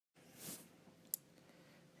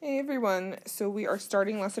Hey everyone, so we are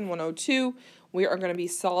starting lesson 102. We are going to be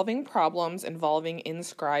solving problems involving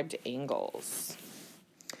inscribed angles.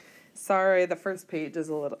 Sorry, the first page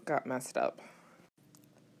got messed up.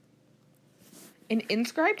 An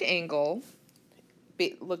inscribed angle,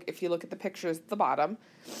 if you look at the pictures at the bottom,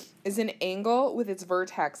 is an angle with its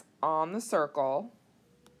vertex on the circle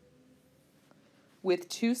with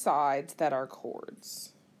two sides that are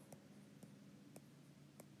chords.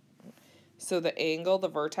 So the angle, the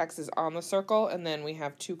vertex is on the circle, and then we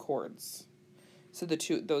have two chords. So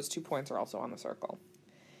those 2 points are also on the circle.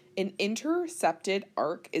 An intercepted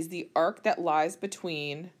arc is the arc that lies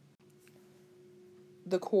between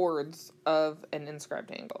the chords of an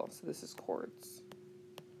inscribed angle. So this is chords.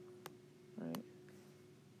 Right.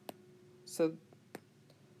 So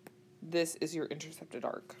this is your intercepted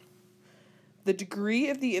arc. The degree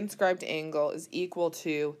of the inscribed angle is equal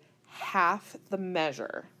to half the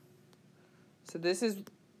measure. So this is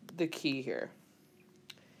the key here.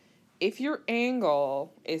 If your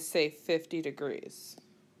angle is, say, 50 degrees,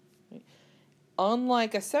 right,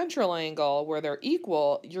 unlike a central angle where they're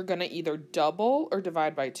equal, you're going to either double or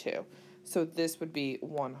divide by 2. So this would be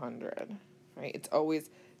 100, right? It's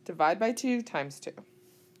always divide by 2 times 2.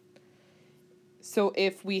 So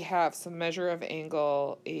if we have some measure of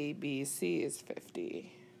angle ABC is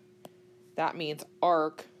 50, that means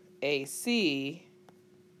arc AC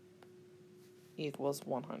equals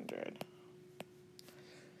 100.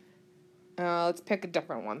 Let's pick a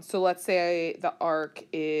different one. So let's say the arc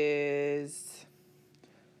is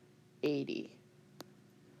 80.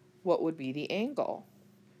 What would be the angle?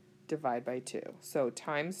 Divide by 2. So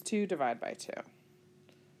times 2, divide by 2.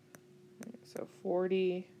 Right, so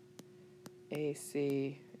 40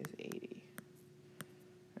 AC is 80.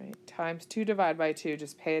 Right, times 2, divide by 2.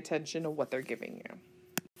 Just pay attention to what they're giving you.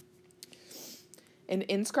 An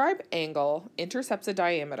inscribed angle intercepts a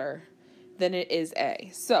diameter, then it is A.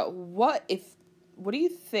 So what do you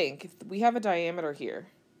think if we have a diameter here?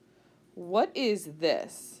 What is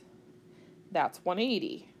this? That's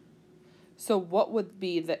 180. So what would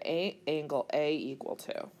be the angle A equal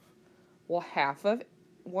to? Well, half of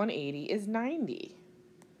 180 is 90.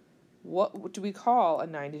 What do we call a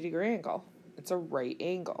 90-degree angle? It's a right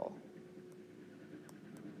angle.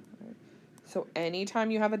 So anytime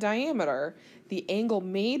you have a diameter, the angle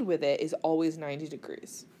made with it is always 90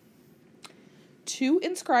 degrees. Two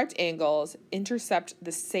inscribed angles intercept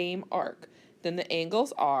the same arc. Then the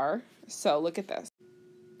angles are, so look at this.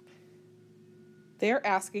 They're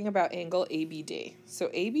asking about angle ABD. So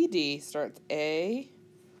ABD starts ABD.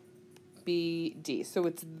 So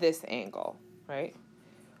it's this angle, right?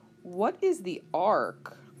 What is the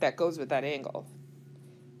arc that goes with that angle?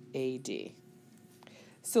 AD.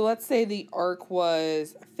 So let's say the arc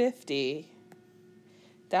was 50.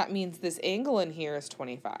 That means this angle in here is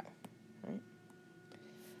 25, right?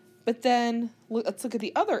 But then let's look at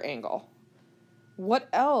the other angle. What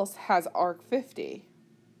else has arc 50?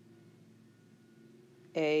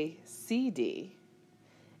 ACD.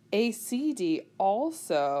 ACD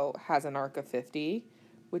also has an arc of 50,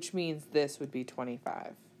 which means this would be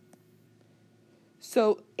 25.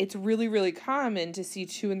 So it's really, really common to see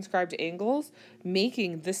two inscribed angles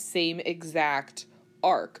making the same exact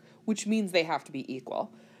arc, which means they have to be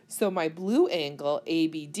equal. So my blue angle,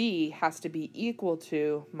 ABD, has to be equal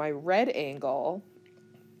to my red angle,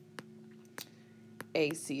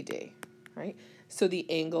 ACD, right? So the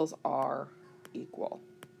angles are equal.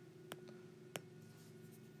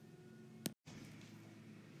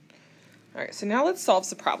 All right, so now let's solve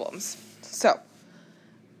some problems. So,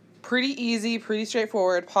 pretty easy, pretty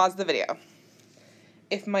straightforward. Pause the video.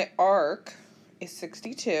 If my arc is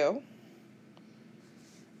 62,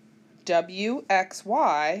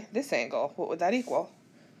 WXY, this angle, what would that equal?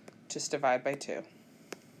 Just divide by 2.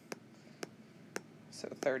 So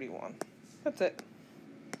 31. That's it.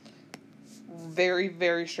 Very,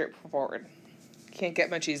 very straightforward. Can't get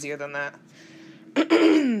much easier than that.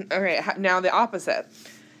 All right, now the opposite.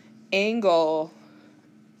 Angle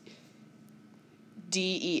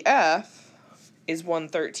DEF is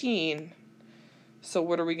 113. So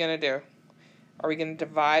what are we going to do? Are we going to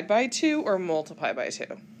divide by 2 or multiply by 2?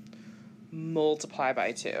 Multiply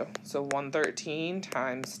by 2. So 113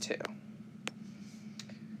 times 2.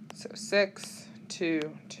 So 6,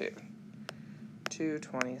 2, 2.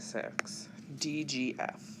 226.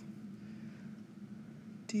 DGF.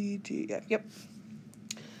 DGF. Yep.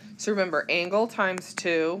 So remember, angle times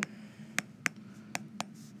 2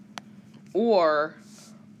 or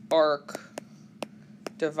arc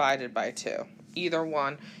divided by 2. Either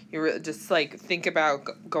one. You really just like think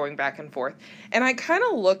about going back and forth. And I kind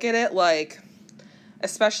of look at it like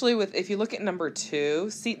especially with, if you look at number 2,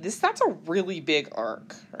 see, that's a really big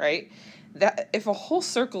arc, right? That if a whole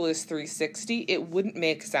circle is 360, it wouldn't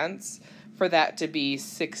make sense for that to be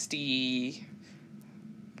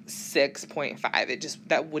 66.5.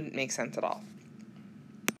 That wouldn't make sense at all.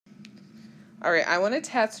 All right, I want to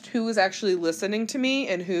test who is actually listening to me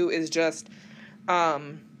and who is just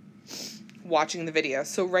watching the video.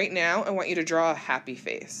 So right now, I want you to draw a happy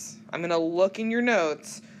face. I'm going to look in your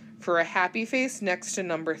notes for a happy face next to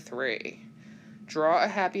number 3. Draw a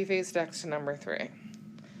happy face next to number 3. All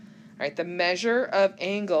right, the measure of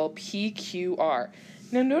angle PQR.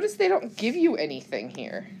 Now notice they don't give you anything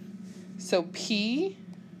here. So PQR.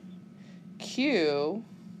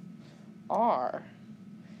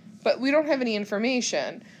 But we don't have any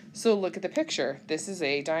information. So look at the picture. This is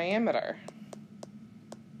a diameter.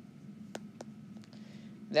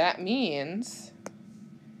 That means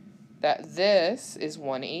that this is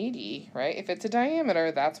 180, right? If it's a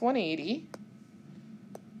diameter, that's 180.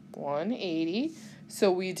 180.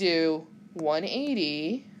 So we do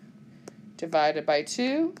 180 divided by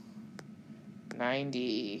 2,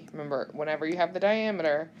 90. Remember, whenever you have the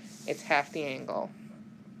diameter, it's half the angle.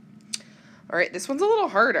 All right, this one's a little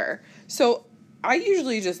harder. So I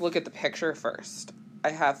usually just look at the picture first. I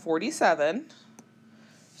have 47.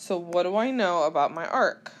 So what do I know about my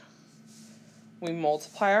arc? We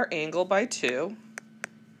multiply our angle by 2,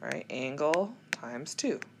 right? Angle times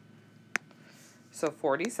 2. So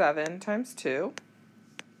 47 times 2,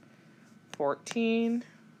 14,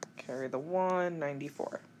 carry the 1,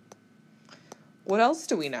 94. What else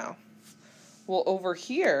do we know? Well, over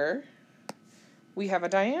here, we have a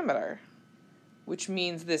diameter, which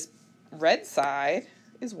means this red side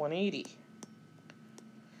is 180.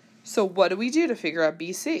 So what do we do to figure out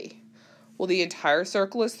BC? Well, the entire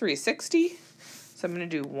circle is 360, so I'm going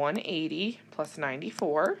to do 180 plus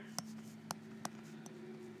 94,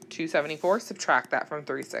 274, subtract that from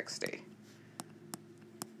 360.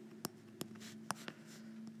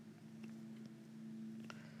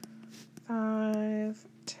 Five,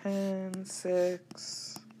 10,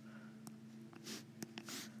 6,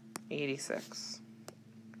 86.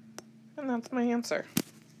 And that's my answer.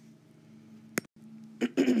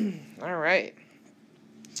 All right.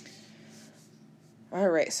 All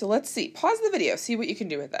right, so let's see. Pause the video, see what you can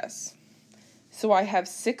do with this. So I have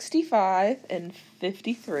 65 and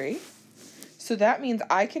 53. So that means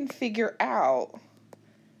I can figure out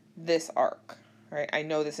this arc, right? I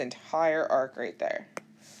know this entire arc right there.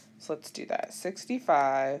 So let's do that.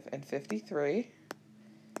 65 and 53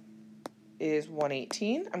 is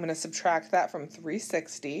 118. I'm going to subtract that from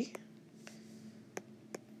 360.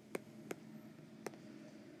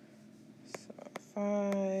 So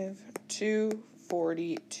 5,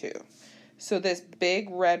 242. So this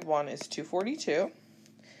big red one is 242.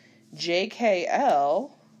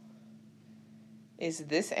 JKL is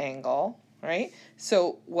this angle, right?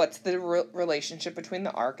 So what's the relationship between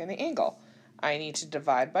the arc and the angle? I need to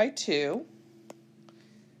divide by 2,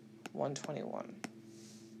 121.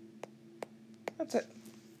 That's it.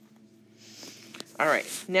 All right,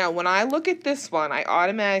 now when I look at this one, I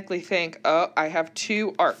automatically think, oh, I have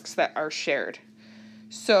 2 arcs that are shared.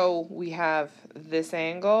 So we have this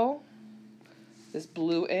angle, this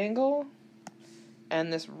blue angle,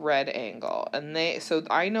 and this red angle. And so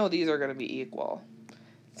I know these are going to be equal.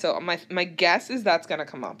 So my guess is that's going to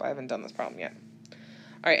come up. I haven't done this problem yet.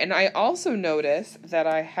 All right, and I also notice that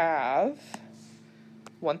I have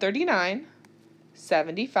 139,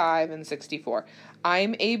 75, and 64.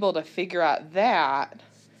 I'm able to figure out that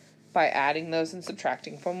by adding those and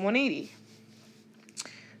subtracting from 180.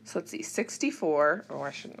 So let's see, 64, oh,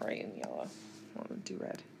 I shouldn't write in yellow. I want to do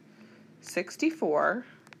red. 64,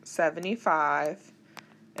 75,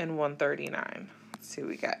 and 139. Let's see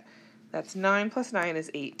what we get. That's 9 plus 9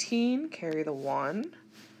 is 18. Carry the 1.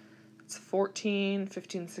 It's 14,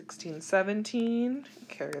 15, 16, 17.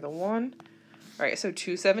 Carry the 1. All right, so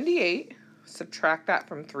 278. Subtract that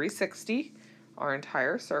from 360, our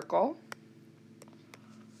entire circle.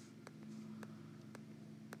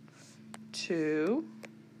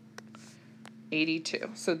 82.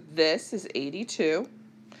 So this is 82.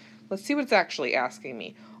 Let's see what it's actually asking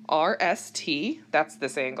me. RST, that's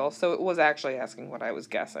this angle, so it was actually asking what I was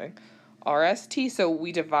guessing. RST, so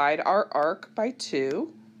we divide our arc by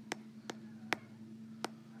 2,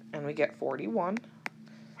 and we get 41.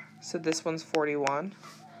 So this one's 41.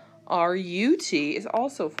 RUT is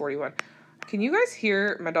also 41. Can you guys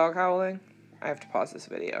hear my dog howling? I have to pause this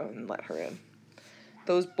video and let her in.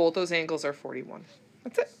 Both those angles are 41.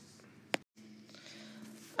 That's it.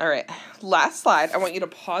 All right, last slide. I want you to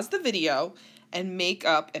pause the video and make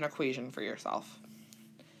up an equation for yourself.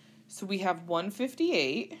 So we have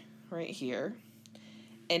 158 right here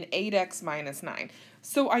and 8x minus 9.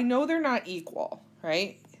 So I know they're not equal,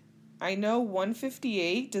 right? I know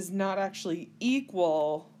 158 does not actually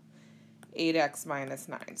equal 8x minus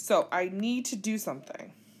 9. So I need to do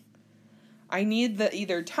something. I need the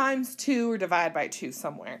either times 2 or divide by 2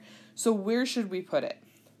 somewhere. So where should we put it?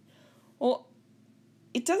 Well,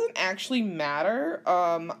 it doesn't actually matter.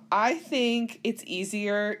 I think it's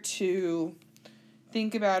easier to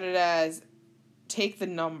think about it as take the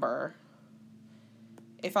number.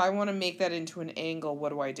 If I want to make that into an angle,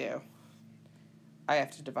 what do? I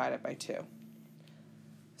have to divide it by 2.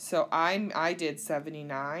 So I did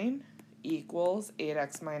 79 equals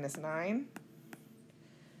 8x minus 9.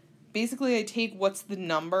 Basically, I take what's the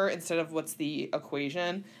number instead of what's the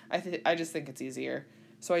equation. I just think it's easier.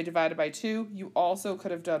 So I divided by 2. You also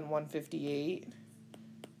could have done 158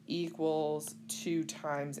 equals 2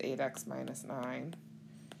 times 8x minus 9.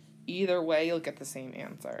 Either way, you'll get the same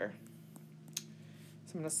answer.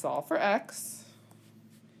 So I'm going to solve for x.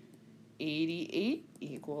 88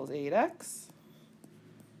 equals 8x.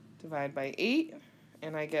 Divide by 8,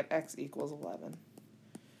 and I get x equals 11.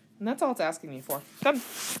 And that's all it's asking me for. Done.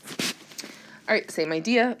 All right, same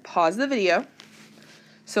idea. Pause the video.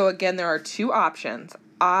 So again, there are 2 options.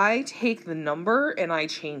 I take the number and I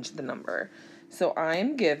change the number. So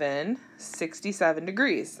I'm given 67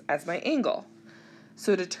 degrees as my angle.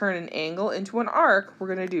 So to turn an angle into an arc, we're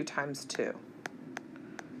going to do times 2.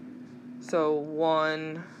 So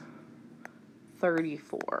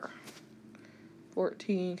 134.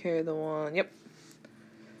 14, carry the 1. Yep.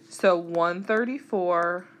 So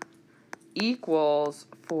 134 equals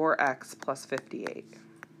 4x plus 58.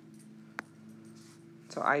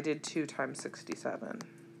 So I did 2 times 67.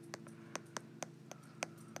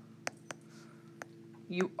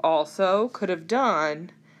 You also could have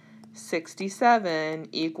done 67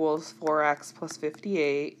 equals 4x plus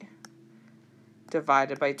 58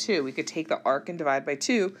 divided by 2. We could take the arc and divide by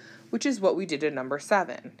 2, which is what we did in number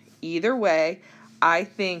 7. Either way, I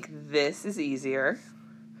think this is easier,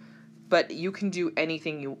 but you can do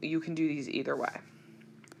anything. You can do these either way.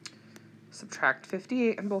 Subtract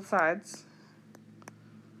 58 on both sides.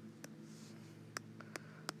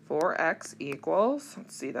 4x equals,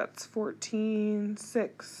 let's see, that's 14,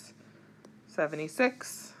 6,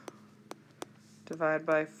 76. Divide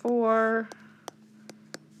by 4,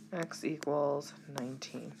 x equals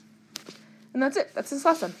 19. And that's it. That's this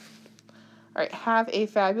lesson. All right, have a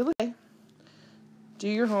fabulous day. Do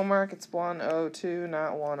your homework. It's 102,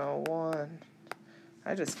 not 101.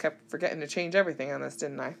 I just kept forgetting to change everything on this,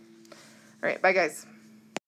 didn't I? All right, bye, guys.